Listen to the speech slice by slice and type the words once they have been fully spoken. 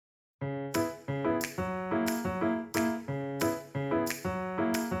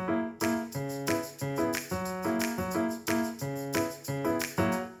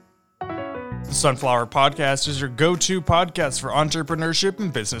Sunflower Podcast is your go-to podcast for entrepreneurship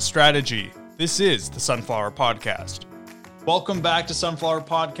and business strategy. This is the Sunflower Podcast. Welcome back to Sunflower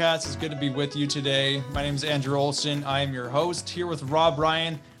Podcast. It's good to be with you today. My name is Andrew Olson. I am your host here with Rob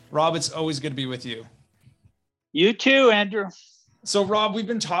Ryan. Rob, it's always good to be with you. You too, Andrew. So Rob, we've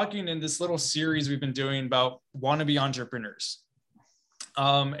been talking in this little series we've been doing about wannabe entrepreneurs.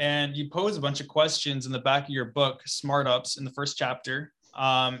 And you pose a bunch of questions in the back of your book, Smart Ups, in the first chapter.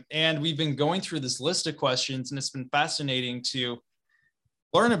 And we've been going through this list of questions, and it's been fascinating to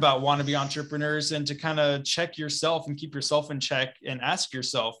learn about wannabe entrepreneurs and to kind of check yourself and keep yourself in check and ask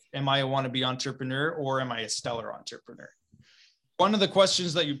yourself, am I a wannabe entrepreneur or am I a stellar entrepreneur? One of the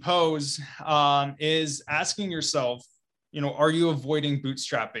questions that you pose is asking yourself, are you avoiding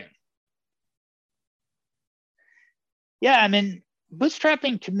bootstrapping? Yeah, I mean,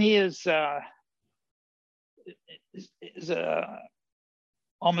 bootstrapping to me is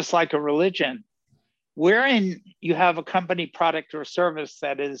almost like a religion, wherein you have a company, product, or service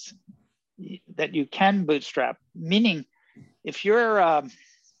that you can bootstrap. Meaning, if you're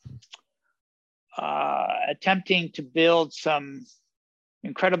attempting to build some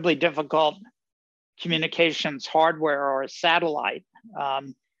incredibly difficult communications hardware or a satellite,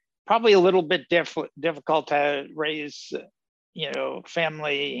 probably a little bit difficult to raise,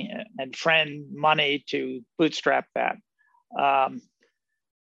 family and friend money to bootstrap that.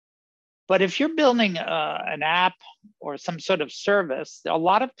 But if you're building an app or some sort of service, a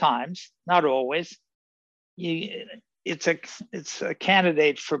lot of times, not always, it's a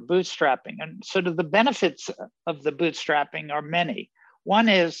candidate for bootstrapping. And sort of the benefits of the bootstrapping are many. One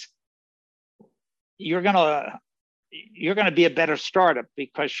is you're gonna be a better startup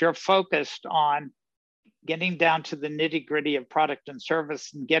because you're focused on getting down to the nitty-gritty of product and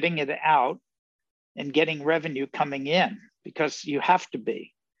service and getting it out and getting revenue coming in, because you have to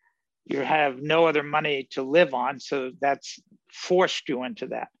be. You have no other money to live on, so that's forced you into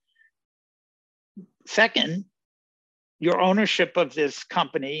that. Second, your ownership of this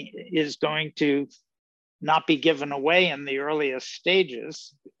company is going to not be given away in the earliest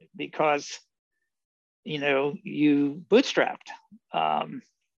stages because, you bootstrapped. And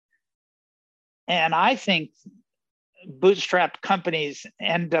I think bootstrapped companies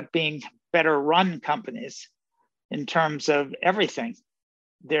end up being better run companies in terms of everything.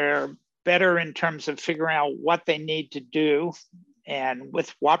 They're better in terms of figuring out what they need to do and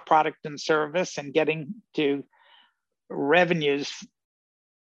with what product and service, and getting to revenues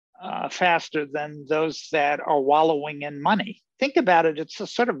faster than those that are wallowing in money. Think about it, it's a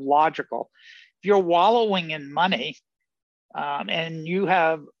sort of logical. If you're wallowing in money and you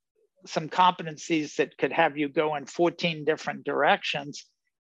have some competencies that could have you go in 14 different directions,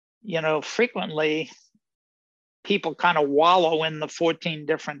 frequently people kind of wallow in the 14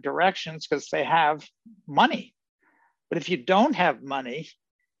 different directions because they have money. But if you don't have money,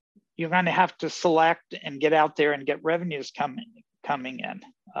 you're going to have to select and get out there and get revenues coming in,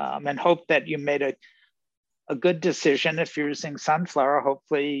 and hope that you made a good decision. If you're using Sunflower,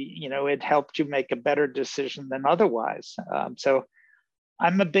 hopefully, it helped you make a better decision than otherwise. So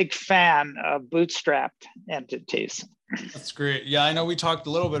I'm a big fan of bootstrapped entities. That's great. Yeah, I know we talked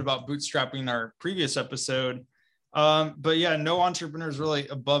a little bit about bootstrapping in our previous episode. But yeah, no entrepreneur is really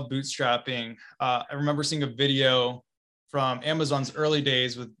above bootstrapping. I remember seeing a video from Amazon's early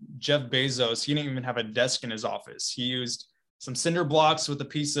days with Jeff Bezos. He didn't even have a desk in his office. He used some cinder blocks with a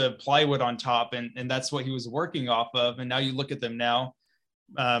piece of plywood on top, and that's what he was working off of. And now you look at them now,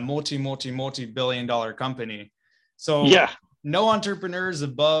 multi-billion dollar company. So yeah, no entrepreneur is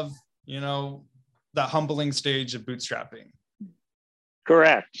above, that humbling stage of bootstrapping.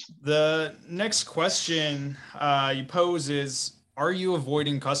 Correct. The next question you pose is, are you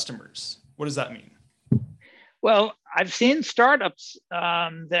avoiding customers? What does that mean? Well, I've seen startups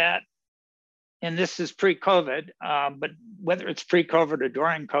that, and this is pre-COVID, but whether it's pre-COVID or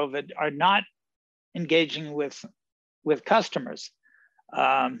during COVID, are not engaging with customers.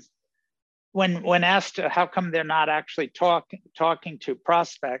 When asked how come they're not actually talking to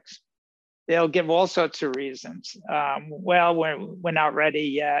prospects, they'll give all sorts of reasons. Well, we're not ready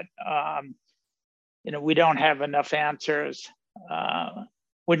yet. We don't have enough answers.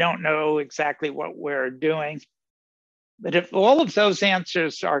 We don't know exactly what we're doing. But if all of those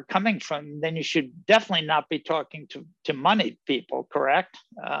answers are coming from, then you should definitely not be talking to money people, correct?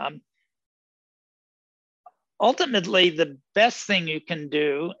 Ultimately, the best thing you can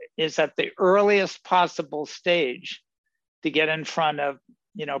do is at the earliest possible stage to get in front of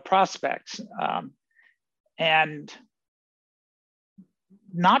prospects, and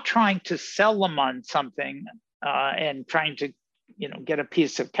not trying to sell them on something and trying to get a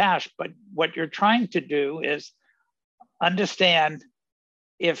piece of cash. But what you're trying to do is understand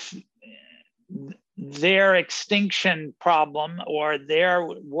if their extinction problem or their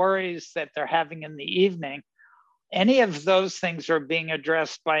worries that they're having in the evening, any of those things are being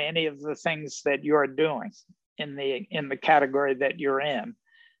addressed by any of the things that you're doing in the category that you're in.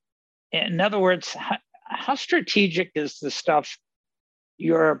 In other words, how strategic is the stuff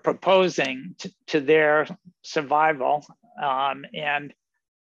you're proposing to their survival? And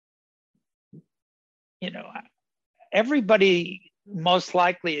everybody most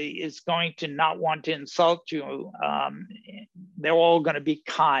likely is going to not want to insult you. They're all going to be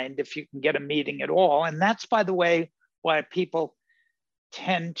kind if you can get a meeting at all. And that's, by the way, why people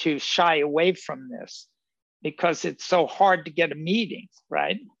tend to shy away from this, because it's so hard to get a meeting,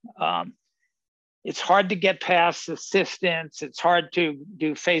 right? It's hard to get past assistants. It's hard to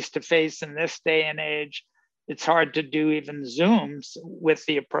do face-to-face in this day and age. It's hard to do even Zooms with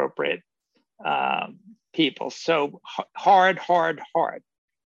the appropriate people. So hard.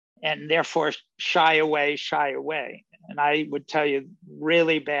 And therefore shy away. And I would tell you,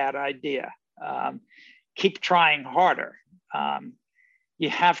 really bad idea. Keep trying harder. You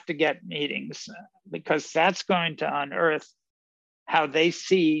have to get meetings, because that's going to unearth how they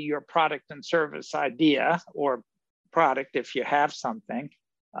see your product and service idea, or product if you have something,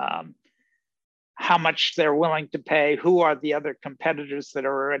 how much they're willing to pay, who are the other competitors that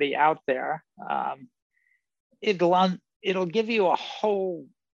are already out there. It'll give you a whole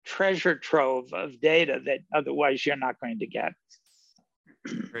treasure trove of data that otherwise you're not going to get.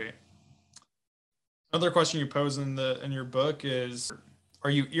 Great. Another question you pose in your book is, are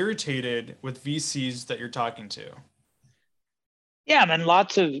you irritated with VCs that you're talking to? Yeah, I mean,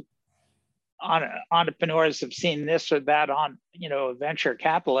 lots of entrepreneurs have seen this or that on, a venture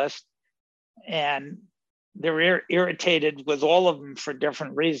capitalist, and they're irritated with all of them for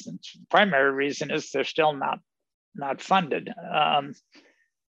different reasons. The primary reason is they're still not funded.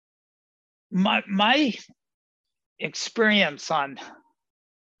 My experience on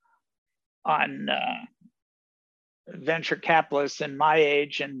venture capitalists in my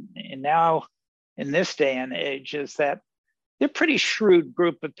age and now in this day and age is that they're a pretty shrewd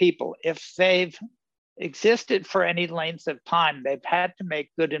group of people. If they've existed for any length of time, they've had to make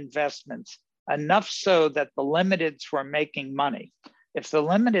good investments, enough so that the limiteds were making money. If the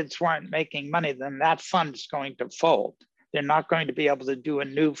limiteds weren't making money, then that fund is going to fold. They're not going to be able to do a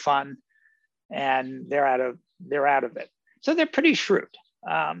new fund, and they're out of it. So they're pretty shrewd.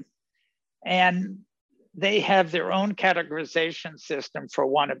 And they have their own categorization system for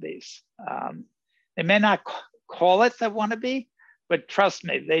wannabes. They may not call it the wannabe, but trust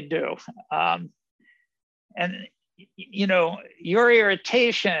me, they do. And your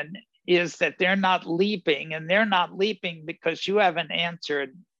irritation is that they're not leaping, and they're not leaping because you haven't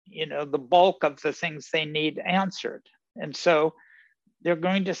answered, the bulk of the things they need answered. And so they're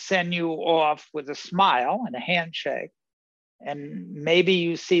going to send you off with a smile and a handshake. And maybe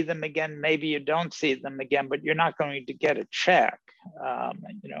you see them again, maybe you don't see them again, but you're not going to get a check,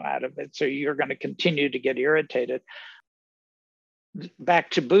 out of it. So you're going to continue to get irritated.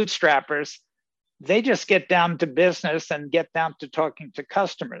 Back to bootstrappers, they just get down to business and get down to talking to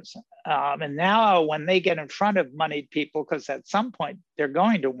customers. And now when they get in front of moneyed people, because at some point they're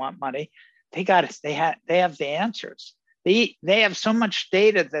going to want money, they have the answers. They have so much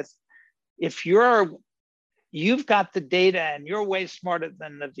data that if you've got the data and you're way smarter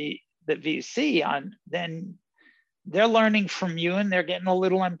than the VC then they're learning from you and they're getting a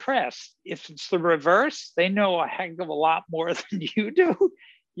little impressed. If it's the reverse, they know a heck of a lot more than you do.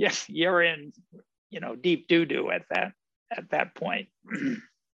 Yes, you're in, deep doo-doo at that point.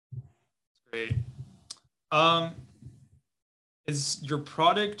 Great. Is your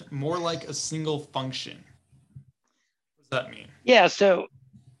product more like a single function? What does that mean? Yeah, so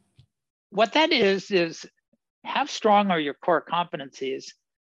what that is how strong are your core competencies?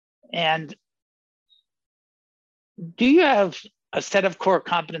 And do you have a set of core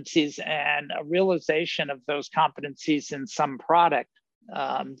competencies and a realization of those competencies in some product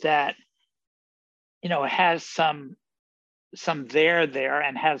that has some there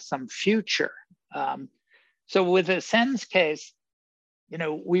and has some future? So with the Ascend's case,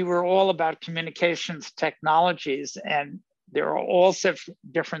 we were all about communications technologies, and there are also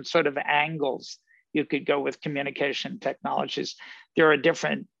different sort of angles you could go with communication technologies. There are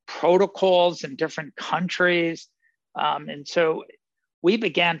different protocols in different countries. And so we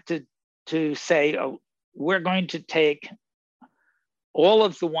began to say, we're going to take all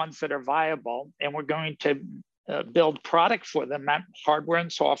of the ones that are viable, and we're going to build product for them, hardware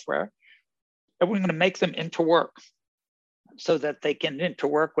and software, and we're going to make them into work. so that they can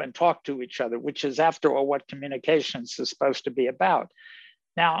interwork and talk to each other, which is, after all, what communications is supposed to be about.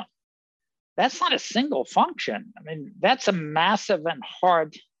 Now, that's not a single function. I mean, that's a massive and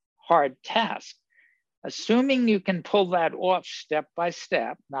hard task. Assuming you can pull that off step by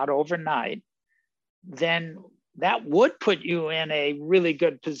step, not overnight, then that would put you in a really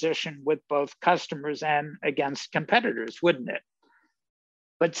good position with both customers and against competitors, wouldn't it?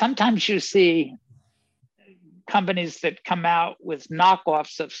 But sometimes you see companies that come out with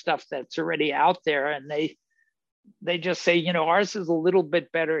knockoffs of stuff that's already out there, and they just say, you know, ours is a little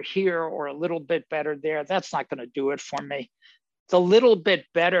bit better here or a little bit better there. That's not going to do it for me. It's a little bit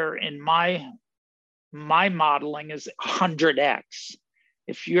better in my modeling is 100x.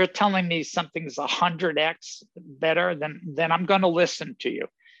 If you're telling me something's 100x better, then I'm going to listen to you.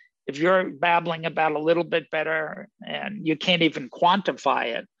 If you're babbling about a little bit better and you can't even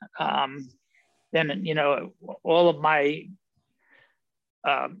quantify it, then, you know, all of my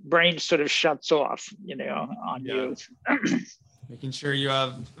brain sort of shuts off, you know, on you. Making sure you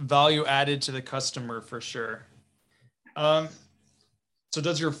have value added to the customer for sure. So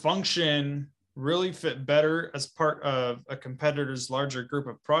does your function really fit better as part of a competitor's larger group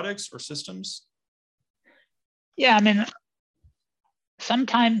of products or systems? Yeah, I mean,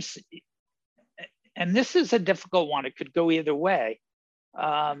 sometimes, and this is a difficult one, it could go either way.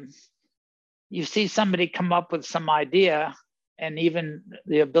 You see somebody come up with some idea and even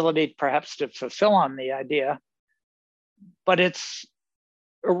the ability perhaps to fulfill on the idea, but it's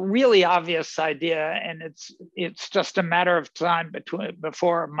a really obvious idea, and it's just a matter of time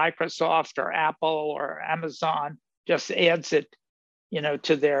before Microsoft or Apple or Amazon just adds it, you know,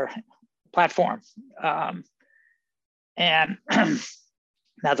 to their platform. And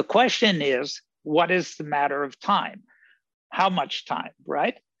now the question is, what is the matter of time? How much time,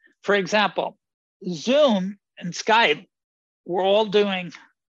 right? For example, Zoom and Skype were all doing,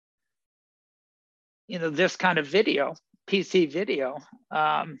 you know, this kind of video, PC video,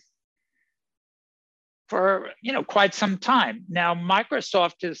 for, you know, quite some time. Now,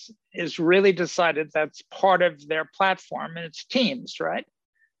 Microsoft is really decided that's part of their platform, and it's Teams, right?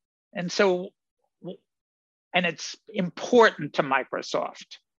 And so, and it's important to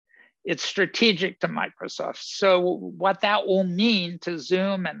Microsoft. It's strategic to Microsoft. So what that will mean to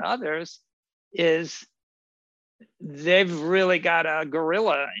Zoom and others is they've really got a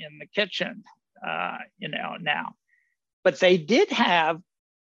gorilla in the kitchen, you know, now. But they did have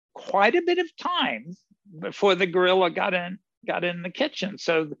quite a bit of time before the gorilla got in the kitchen.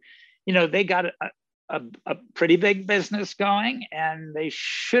 So, you know, they got a pretty big business going, and they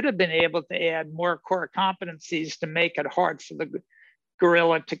should have been able to add more core competencies to make it hard for the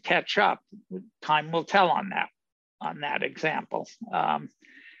gorilla to catch up. Time will tell on that example.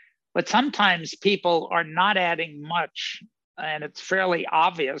 But sometimes people are not adding much, and it's fairly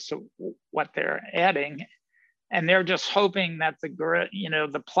obvious what they're adding, and they're just hoping that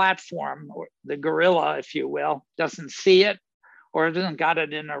the platform, or the gorilla, if you will, doesn't see it or doesn't got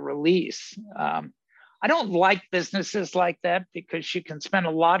it in a release. I don't like businesses like that, because you can spend a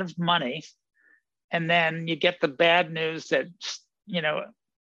lot of money and then you get the bad news that, you know,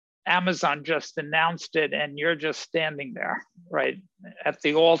 Amazon just announced it and you're just standing there, right, at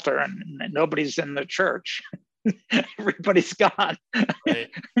the altar, and nobody's in the church. Everybody's gone.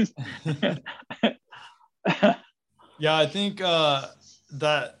 Right. Yeah, I think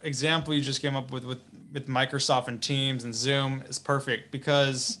that example you just came up with Microsoft and Teams and Zoom is perfect,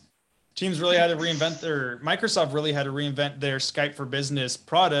 because Microsoft really had to reinvent their Skype for Business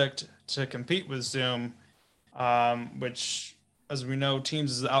product to compete with Zoom, which, as we know,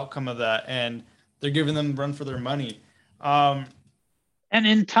 Teams is the outcome of that, and they're giving them run for their money. And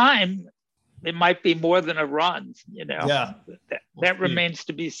in time, it might be more than a run, you know. Yeah, that remains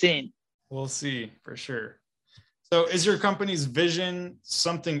to be seen. We'll see, for sure. So is your company's vision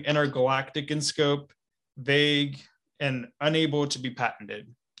something intergalactic in scope, vague, and unable to be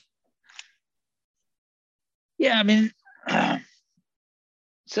patented? Yeah, I mean,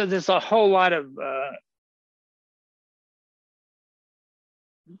 so there's a whole lot of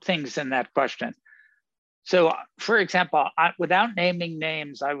things in that question. So, for example, without naming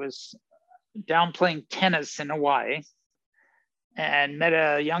names, I was down playing tennis in Hawaii and met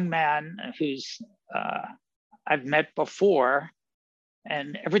a young man who's I've met before.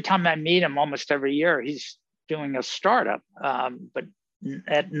 And every time I meet him, almost every year, he's doing a startup. But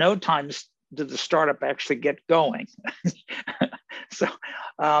at no times did the startup actually get going. So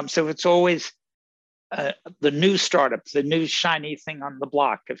it's always the new startup, the new shiny thing on the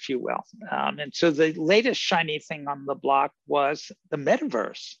block, if you will. And so the latest shiny thing on the block was the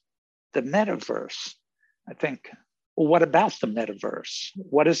metaverse. The metaverse, I think well, what about the metaverse?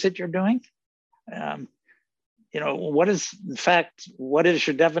 What is it you're doing? What is, in fact, what is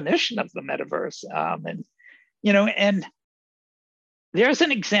your definition of the metaverse? And there's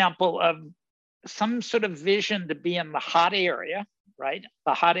an example of some sort of vision to be in the hot area, right?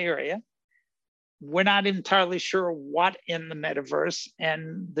 The hot area. We're not entirely sure what in the metaverse,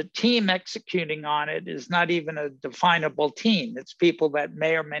 and the team executing on it is not even a definable team. It's people that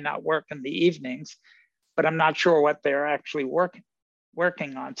may or may not work in the evenings, but I'm not sure what they're actually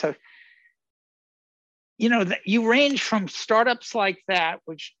working on. So, you range from startups like that,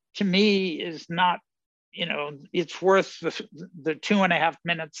 which to me is not, it's worth the 2.5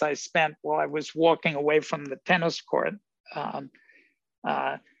 minutes I spent while I was walking away from the tennis court,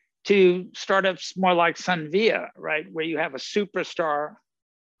 to startups more like Sunvia, right, where you have a superstar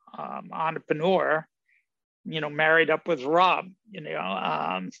entrepreneur, married up with Rob.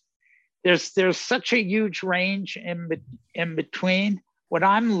 There's such a huge range in between. What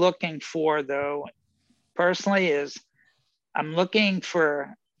I'm looking for, though, personally, is I'm looking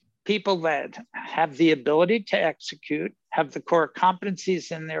for people that have the ability to execute, have the core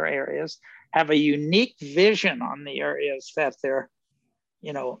competencies in their areas, have a unique vision on the areas that they're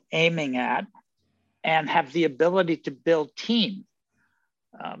aiming at, and have the ability to build team,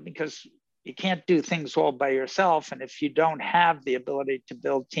 because you can't do things all by yourself. And if you don't have the ability to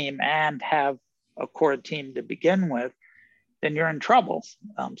build team and have a core team to begin with, then you're in trouble.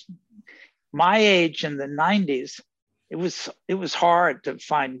 My age in the 90s, it was hard to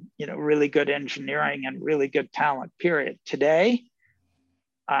find really good engineering and really good talent, period. Today,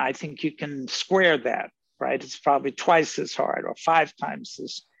 I think you can square that. Right, it's probably twice as hard, or 5 times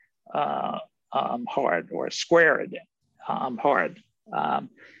as hard, or square it hard.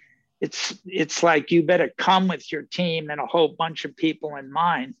 It's like you better come with your team and a whole bunch of people in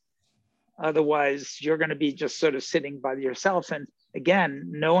mind. Otherwise, you're going to be just sort of sitting by yourself. And again,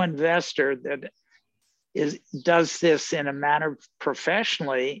 no investor that does this in a manner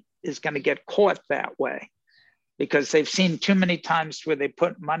professionally is going to get caught that way, because they've seen too many times where they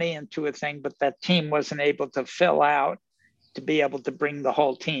put money into a thing, but that team wasn't able to fill out to be able to bring the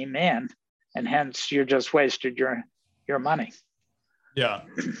whole team in. And hence you're just wasted your money. Yeah,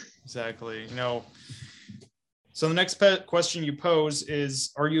 exactly. So the next question you pose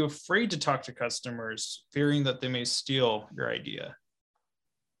is, are you afraid to talk to customers, fearing that they may steal your idea?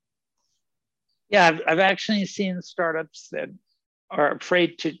 Yeah, I've actually seen startups that are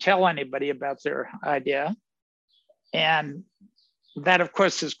afraid to tell anybody about their idea. And that, of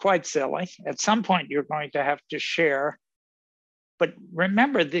course, is quite silly. At some point, you're going to have to share. But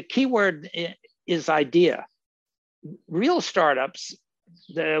remember, the key word is idea. Real startups,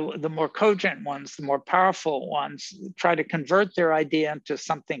 the more cogent ones, the more powerful ones, try to convert their idea into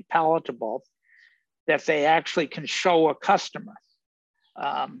something palatable that they actually can show a customer.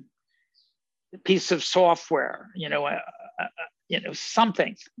 A piece of software,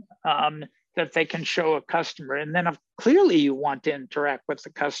 something. That they can show a customer. And then clearly you want to interact with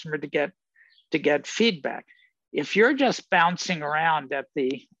the customer to get feedback. If you're just bouncing around at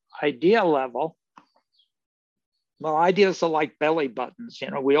the idea level, well, ideas are like belly buttons,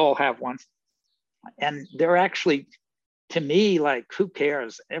 we all have one. And they're actually, to me, like, who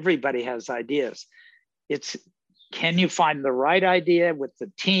cares? Everybody has ideas. It's, can you find the right idea with the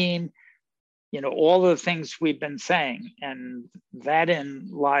team? All the things we've been saying, and that in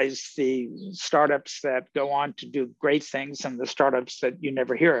lies the startups that go on to do great things and the startups that you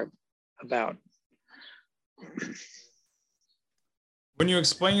never hear about. When you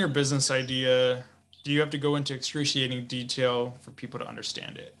explain your business idea, do you have to go into excruciating detail for people to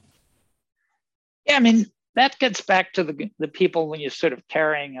understand it? Yeah, that gets back to the people when you're sort of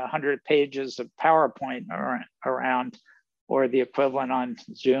carrying 100 pages of PowerPoint around, or the equivalent on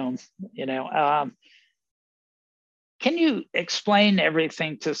Zoom. Can you explain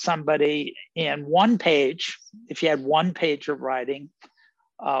everything to somebody in one page, if you had one page of writing,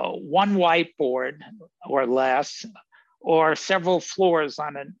 one whiteboard or less, or several floors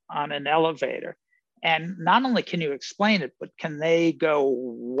on an elevator? And not only can you explain it, but can they go,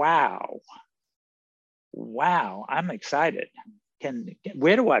 wow, I'm excited.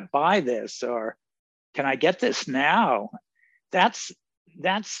 Where do I buy this? Or can I get this now? That's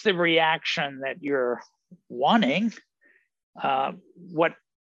the reaction that you're wanting. What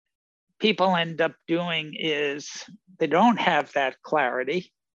people end up doing is they don't have that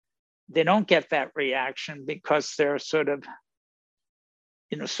clarity. They don't get that reaction because they're sort of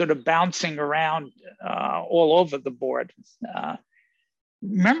bouncing around all over the board.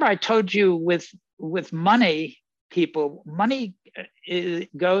 Remember, I told you with money, money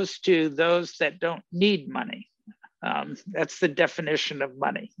goes to those that don't need money. That's the definition of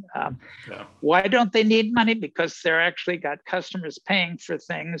money. Yeah. Why don't they need money? Because they're actually got customers paying for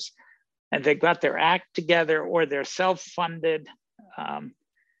things, and they've got their act together, or they're self-funded.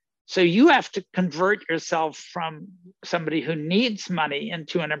 So you have to convert yourself from somebody who needs money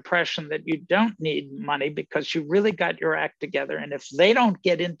into an impression that you don't need money because you really got your act together. And if they don't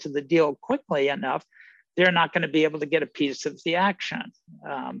get into the deal quickly enough, they're not going to be able to get a piece of the action.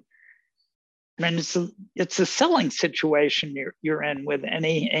 I mean, it's a selling situation you're in with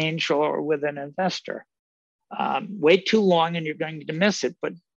any angel or with an investor. Wait too long and you're going to miss it.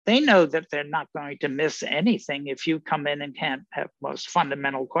 But they know that they're not going to miss anything if you come in and can't have most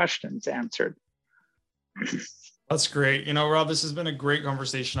fundamental questions answered. That's great. You know, Rob, this has been a great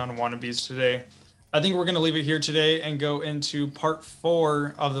conversation on wannabes today. I think we're going to leave it here today and go into part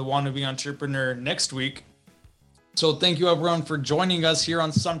 4 of the Wannabe Entrepreneur next week. So thank you everyone for joining us here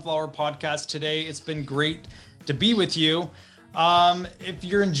on Sunflower Podcast today. It's been great to be with you. If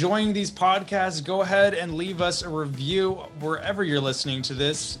you're enjoying these podcasts, go ahead and leave us a review wherever you're listening to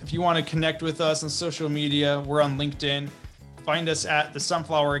this. If you want to connect with us on social media, we're on LinkedIn. Find us at the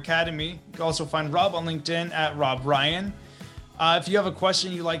Sunflower Academy. You can also find Rob on LinkedIn at Rob Ryan. If you have a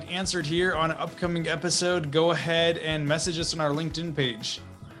question you'd like answered here on an upcoming episode, go ahead and message us on our LinkedIn page.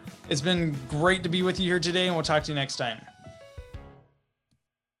 It's been great to be with you here today, and we'll talk to you next time.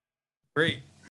 Great.